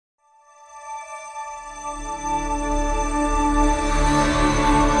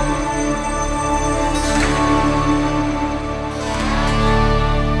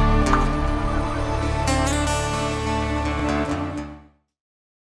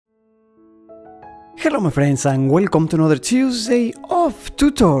Hello my friends and welcome to another Tuesday of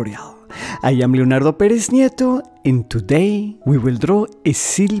tutorial. I am Leonardo Perez Nieto and today we will draw a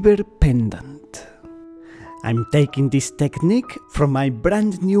silver pendant. I'm taking this technique from my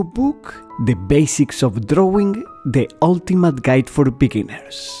brand new book, The Basics of Drawing, the Ultimate Guide for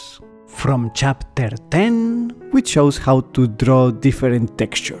Beginners. From chapter 10, which shows how to draw different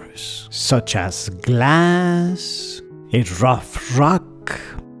textures, such as glass, a rough rock,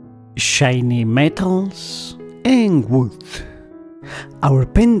 shiny metals, and wood. Our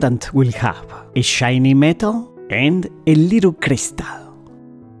pendant will have a shiny metal and a little crystal.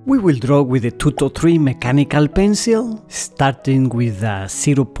 We will draw with a 203 mechanical pencil, starting with a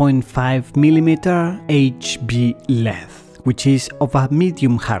 0.5mm HB lead, which is of a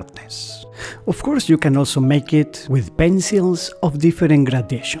medium hardness. Of course, you can also make it with pencils of different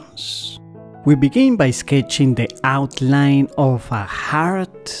gradations. We begin by sketching the outline of a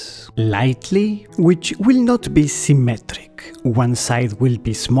heart lightly, which will not be symmetric. One side will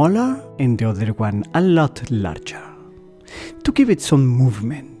be smaller and the other one a lot larger, to give it some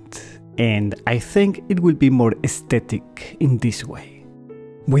movement, and I think it will be more aesthetic in this way.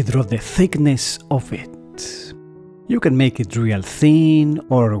 We draw the thickness of it. You can make it real thin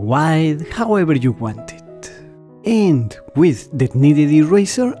or wide, however you want it. And with the kneaded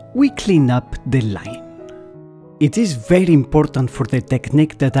eraser, we clean up the line. It is very important for the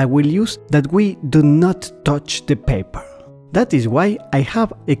technique that I will use that we do not touch the paper. That is why I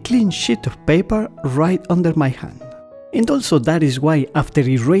have a clean sheet of paper right under my hand. And also that is why after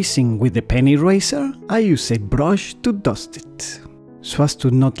erasing with the pen eraser, I use a brush to dust it, so as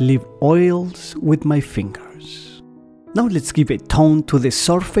to not leave oils with my fingers. Now let's give a tone to the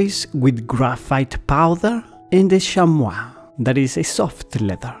surface with graphite powder and a chamois, that is a soft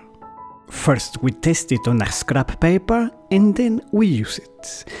leather. First we test it on a scrap paper and then we use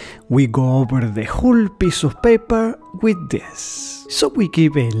it. We go over the whole piece of paper with this, so we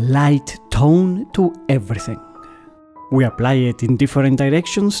give a light tone to everything. We apply it in different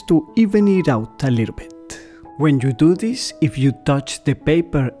directions to even it out a little bit. When you do this, if you touch the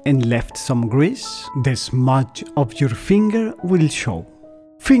paper and left some grease, the smudge of your finger will show.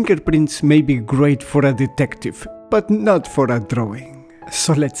 Fingerprints may be great for a detective, but not for a drawing.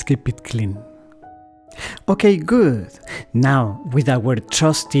 So let's keep it clean. Okay, good. Now, with our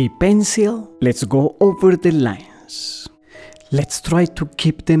trusty pencil, let's go over the lines. Let's try to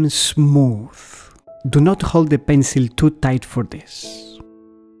keep them smooth. Do not hold the pencil too tight for this.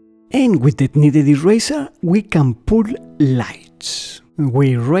 And with the kneaded eraser, we can pull lights.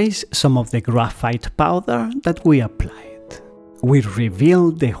 We erase some of the graphite powder that we applied. We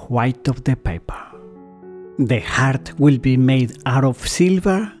reveal the white of the paper. The heart will be made out of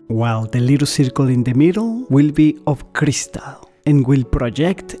silver, while the little circle in the middle will be of crystal and will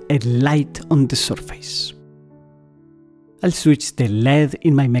project a light on the surface. I'll switch the lead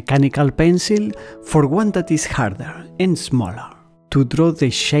in my mechanical pencil for one that is harder and smaller, to draw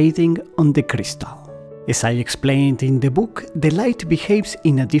the shading on the crystal. As I explained in the book, the light behaves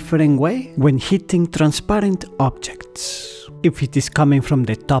in a different way when hitting transparent objects. If it is coming from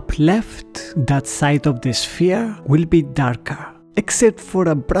the top left, that side of the sphere will be darker, except for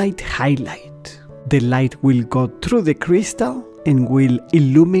a bright highlight. The light will go through the crystal and will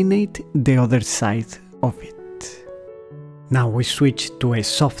illuminate the other side of it. Now we switch to a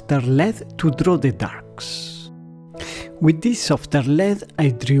softer lead to draw the darks. With this softer lead, I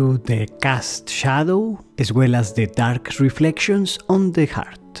drew the cast shadow as well as the dark reflections on the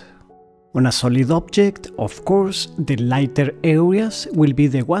heart. On a solid object, of course, the lighter areas will be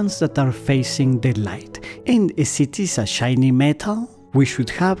the ones that are facing the light, and as it is a shiny metal, we should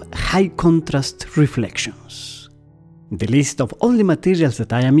have high contrast reflections. The list of all the materials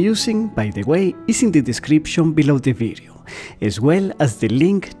that I am using, by the way, is in the description below the video, as well as the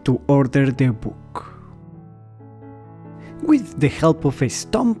link to order the book. With the help of a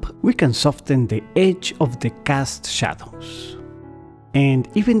stump, we can soften the edge of the cast shadows. And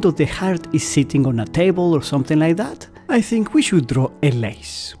even though the heart is sitting on a table or something like that, I think we should draw a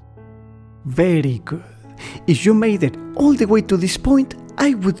lace. Very good. If you made it all the way to this point,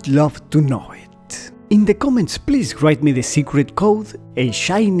 I would love to know it. In the comments, please write me the secret code, a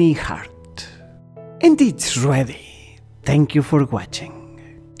shiny heart. And it's ready. Thank you for watching.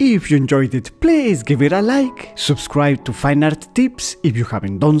 If you enjoyed it, please give it a like, subscribe to Fine Art Tips if you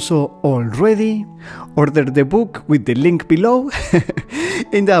haven't done so already, order the book with the link below,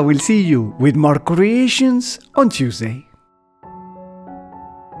 and I will see you with more creations on Tuesday.